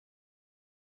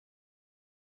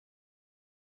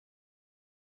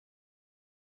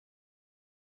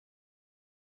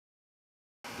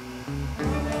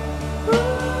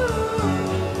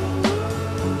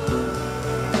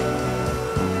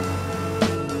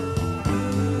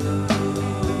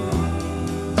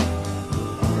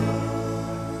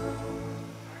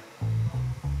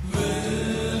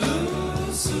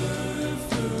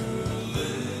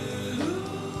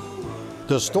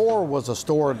The store was a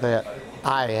store that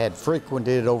I had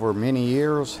frequented over many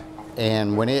years,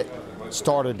 and when it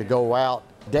started to go out,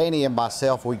 Danny and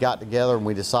myself, we got together and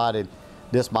we decided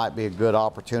this might be a good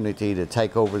opportunity to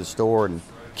take over the store and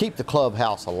keep the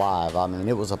clubhouse alive. I mean,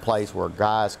 it was a place where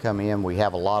guys come in, we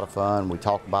have a lot of fun, we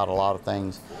talk about a lot of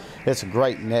things. It's a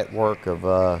great network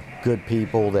of good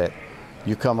people that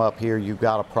you come up here, you've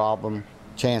got a problem,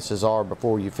 chances are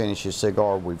before you finish your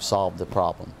cigar, we've solved the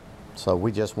problem. So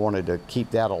we just wanted to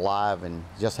keep that alive and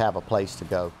just have a place to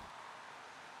go.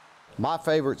 My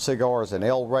favorite cigar is an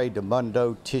El Rey de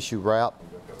Mundo tissue wrap.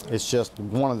 It's just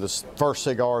one of the first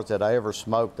cigars that I ever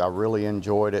smoked. I really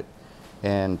enjoyed it.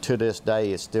 And to this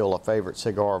day, it's still a favorite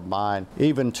cigar of mine,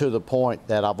 even to the point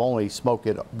that I've only smoked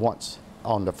it once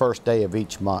on the first day of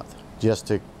each month, just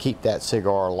to keep that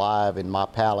cigar alive in my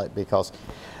palate, because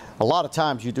a lot of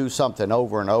times you do something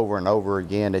over and over and over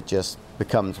again, it just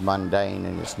becomes mundane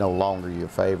and it's no longer your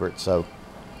favorite. So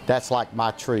that's like my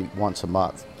treat once a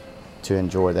month, to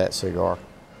enjoy that cigar.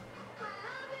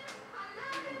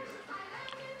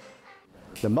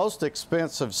 The most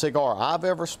expensive cigar I've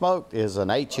ever smoked is an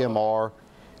HMR.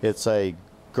 It's a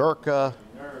Gurkha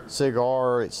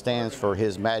cigar. It stands for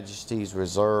His Majesty's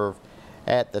Reserve.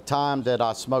 At the time that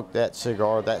I smoked that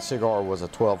cigar was a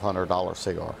 $1,200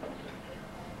 cigar.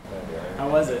 How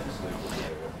was it?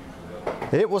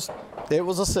 It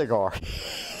was a cigar.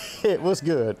 It was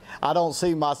good. I don't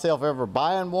see myself ever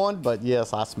buying one, but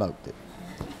yes, I smoked it.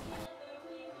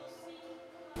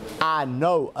 I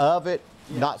know of it,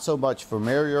 not so much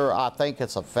familiar. I think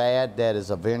it's a fad that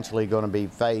is eventually going to be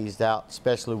phased out,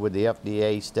 especially with the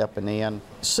FDA stepping in.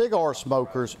 Cigar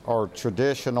smokers are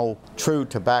traditional, true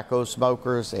tobacco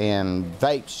smokers, and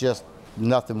vape's just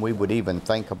nothing we would even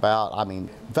think about. I mean,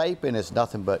 vaping is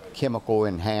nothing but chemical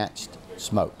enhanced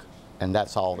smoke, and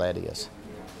that's all that is.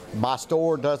 My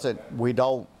store we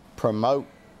don't promote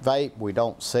vape, we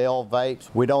don't sell vapes,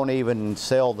 we don't even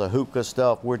sell the hookah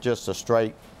stuff. We're just a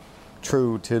straight,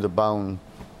 true to the bone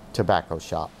tobacco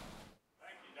shop.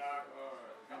 Thank you, Doc.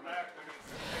 Come back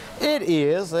to It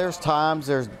is. There's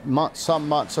times, some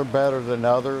months are better than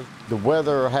others. The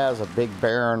weather has a big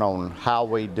bearing on how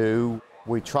we do.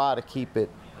 We try to keep it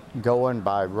going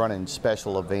by running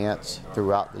special events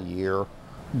throughout the year.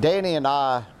 Danny and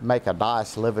I make a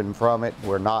nice living from it.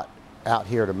 We're not out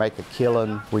here to make a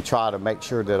killing. We try to make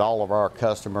sure that all of our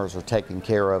customers are taken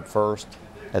care of first,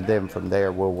 and then from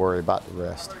there we'll worry about the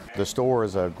rest. The store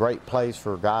is a great place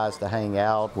for guys to hang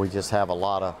out. We just have a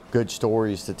lot of good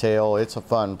stories to tell. It's a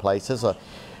fun place.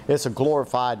 It's a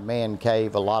glorified man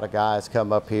cave. A lot of guys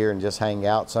come up here and just hang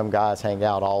out. Some guys hang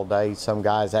out all day. Some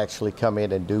guys actually come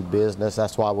in and do business.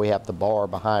 That's why we have the bar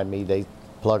behind me. They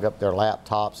plug up their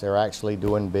laptops. They're actually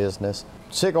doing business.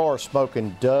 Cigar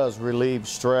smoking does relieve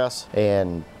stress,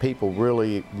 and people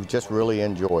just really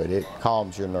enjoy it. It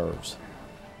calms your nerves.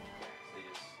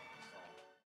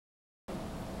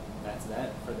 That's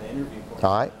that for the interview portion.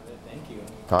 All right. Thank you.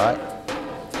 All right.